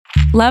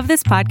Love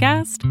this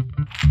podcast?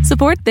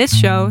 Support this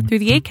show through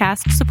the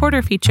Acast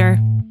supporter feature.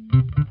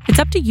 It's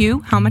up to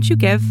you how much you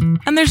give,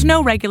 and there's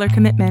no regular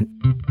commitment.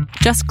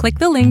 Just click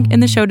the link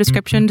in the show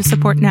description to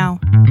support now.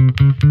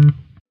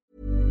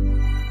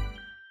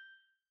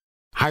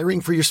 Hiring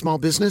for your small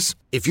business?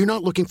 If you're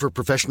not looking for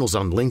professionals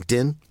on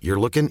LinkedIn, you're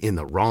looking in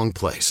the wrong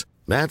place.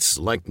 That's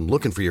like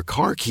looking for your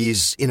car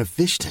keys in a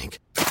fish tank.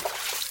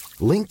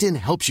 LinkedIn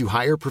helps you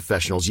hire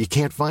professionals you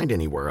can't find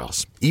anywhere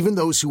else, even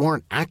those who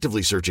aren't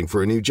actively searching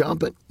for a new job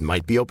but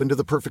might be open to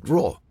the perfect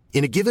role.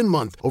 In a given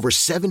month, over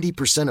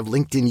 70% of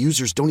LinkedIn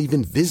users don't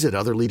even visit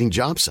other leading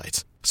job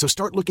sites. So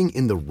start looking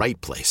in the right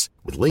place.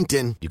 With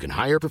LinkedIn, you can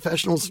hire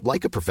professionals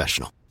like a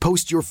professional.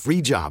 Post your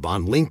free job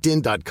on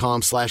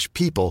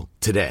linkedin.com/people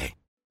today.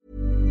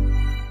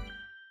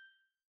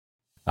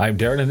 I'm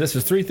Darren, and this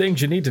is 3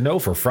 Things You Need to Know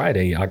for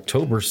Friday,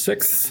 October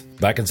 6th.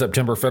 Back in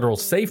September, federal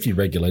safety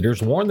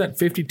regulators warned that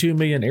 52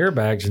 million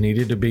airbags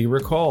needed to be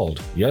recalled.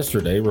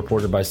 Yesterday,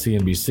 reported by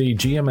CNBC,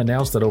 GM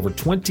announced that over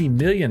 20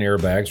 million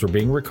airbags were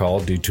being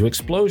recalled due to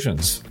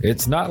explosions.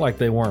 It's not like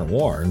they weren't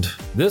warned.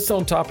 This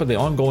on top of the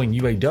ongoing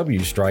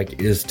UAW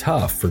strike is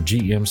tough for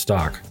GM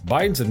stock.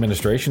 Biden's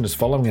administration is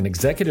following an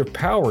executive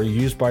power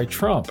used by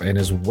Trump and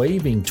is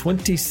waiving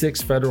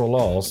 26 federal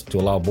laws to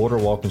allow border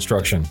wall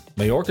construction.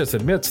 Mayorkas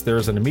admits there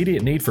is an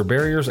immediate need for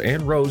barriers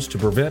and roads to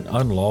prevent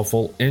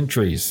unlawful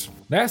entries.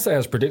 NASA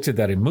has predicted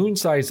that a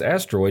moon-sized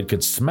asteroid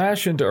could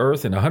smash into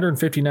Earth in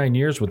 159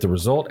 years with the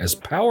result as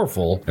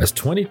powerful as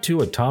 22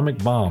 atomic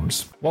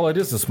bombs. While it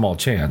is a small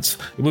chance,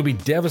 it would be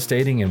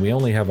devastating and we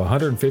only have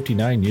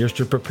 159 years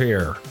to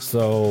prepare.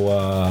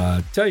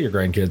 So, tell your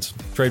grandkids.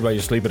 Trade while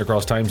you're sleeping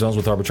across time zones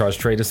with Arbitrage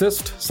Trade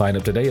Assist. Sign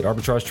up today at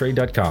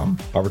arbitragetrade.com.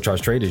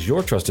 Arbitrage Trade is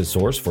your trusted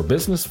source for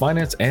business,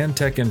 finance, and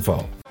tech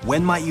info.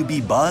 When might you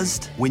be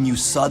buzzed? When you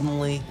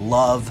suddenly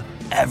love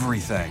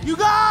everything. You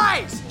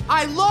guys,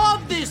 I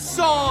love this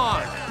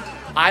song.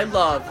 I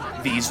love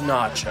these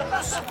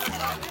nachos.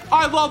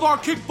 I love our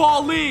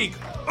kickball league.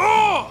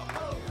 Ugh!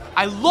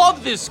 I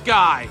love this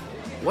guy.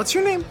 What's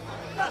your name?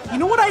 You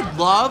know what I'd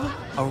love?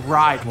 A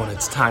ride when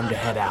it's time to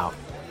head out.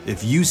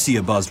 If you see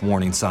a buzzed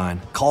warning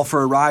sign, call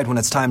for a ride when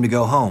it's time to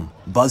go home.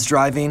 Buzz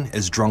driving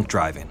is drunk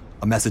driving.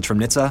 A message from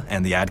NHTSA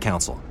and the Ad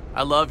Council.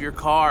 I love your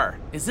car.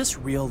 Is this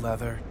real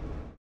leather?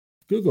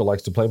 Google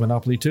likes to play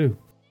Monopoly too.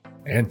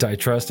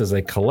 Antitrust is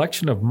a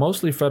collection of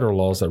mostly federal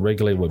laws that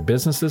regulate what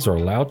businesses are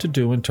allowed to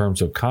do in terms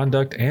of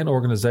conduct and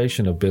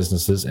organization of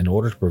businesses in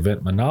order to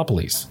prevent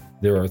monopolies.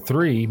 There are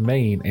 3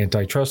 main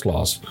antitrust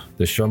laws: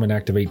 the Sherman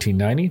Act of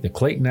 1890, the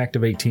Clayton Act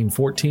of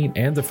 1814,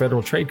 and the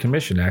Federal Trade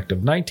Commission Act of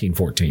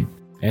 1914.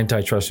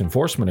 Antitrust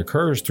enforcement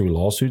occurs through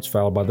lawsuits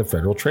filed by the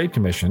Federal Trade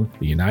Commission,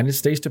 the United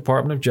States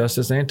Department of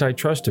Justice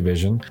Antitrust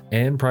Division,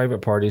 and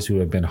private parties who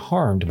have been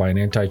harmed by an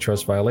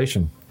antitrust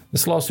violation.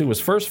 This lawsuit was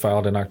first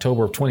filed in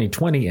October of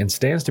 2020 and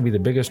stands to be the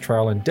biggest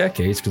trial in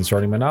decades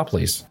concerning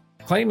monopolies.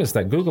 The claim is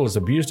that Google has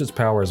abused its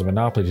power as a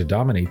monopoly to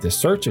dominate the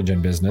search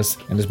engine business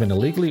and has been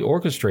illegally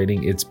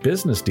orchestrating its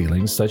business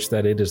dealings such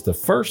that it is the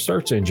first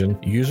search engine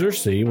users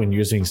see when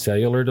using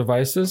cellular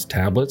devices,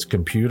 tablets,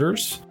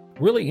 computers,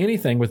 really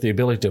anything with the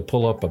ability to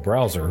pull up a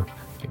browser.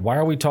 Why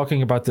are we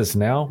talking about this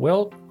now?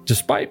 Well,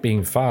 despite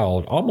being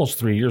filed almost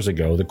 3 years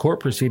ago, the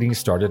court proceedings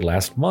started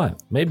last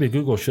month. Maybe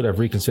Google should have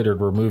reconsidered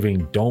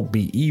removing "Don't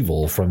be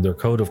evil" from their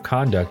code of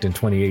conduct in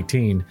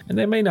 2018, and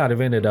they may not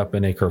have ended up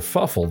in a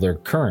kerfuffle they're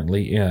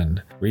currently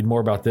in. Read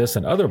more about this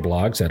and other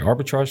blogs at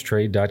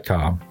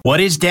arbitragetrade.com. What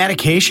is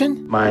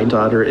dedication? My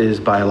daughter is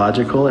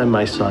biological and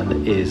my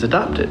son is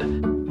adopted.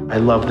 I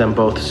love them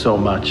both so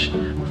much.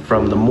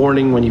 From the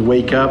morning when you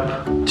wake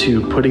up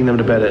to putting them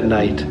to bed at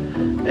night,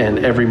 and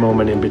every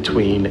moment in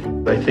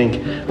between. I think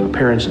a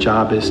parent's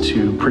job is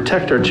to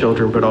protect our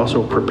children, but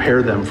also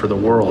prepare them for the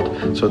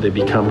world so they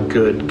become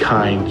good,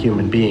 kind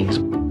human beings.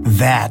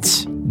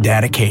 That's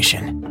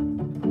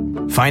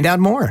dedication. Find out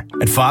more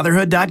at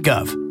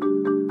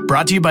fatherhood.gov.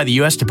 Brought to you by the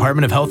U.S.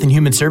 Department of Health and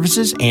Human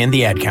Services and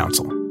the Ad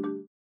Council.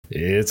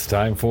 It's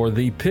time for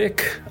the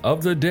pick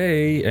of the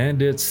day,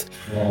 and it's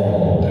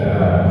Fall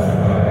Down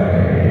Friday.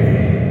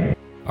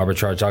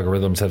 Arbitrage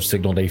algorithms have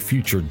signaled a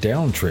future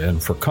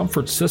downtrend for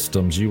Comfort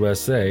Systems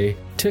USA,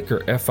 ticker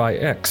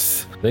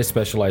FIX. They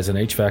specialize in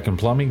HVAC and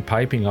plumbing,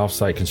 piping,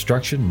 offsite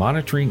construction,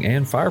 monitoring,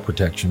 and fire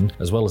protection,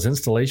 as well as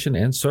installation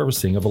and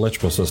servicing of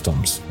electrical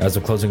systems. As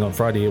of closing on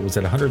Friday, it was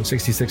at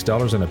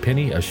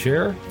 $166.01 a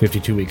share,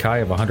 52-week high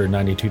of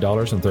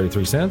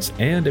 $192.33,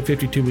 and a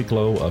 52-week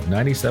low of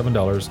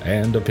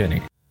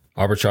 $97.01.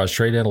 Arbitrage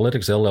Trade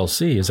Analytics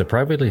LLC is a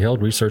privately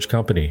held research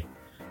company.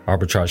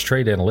 Arbitrage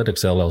Trade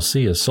Analytics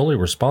LLC is solely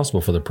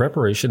responsible for the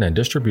preparation and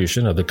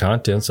distribution of the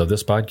contents of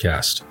this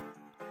podcast.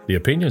 The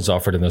opinions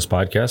offered in this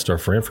podcast are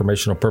for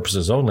informational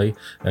purposes only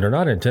and are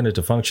not intended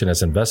to function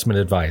as investment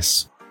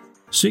advice.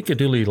 Seek a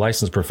duly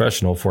licensed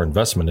professional for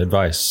investment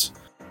advice.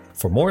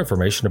 For more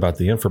information about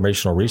the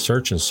informational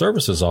research and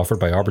services offered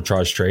by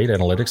Arbitrage Trade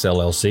Analytics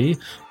LLC,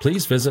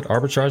 please visit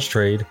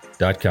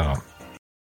arbitragetrade.com.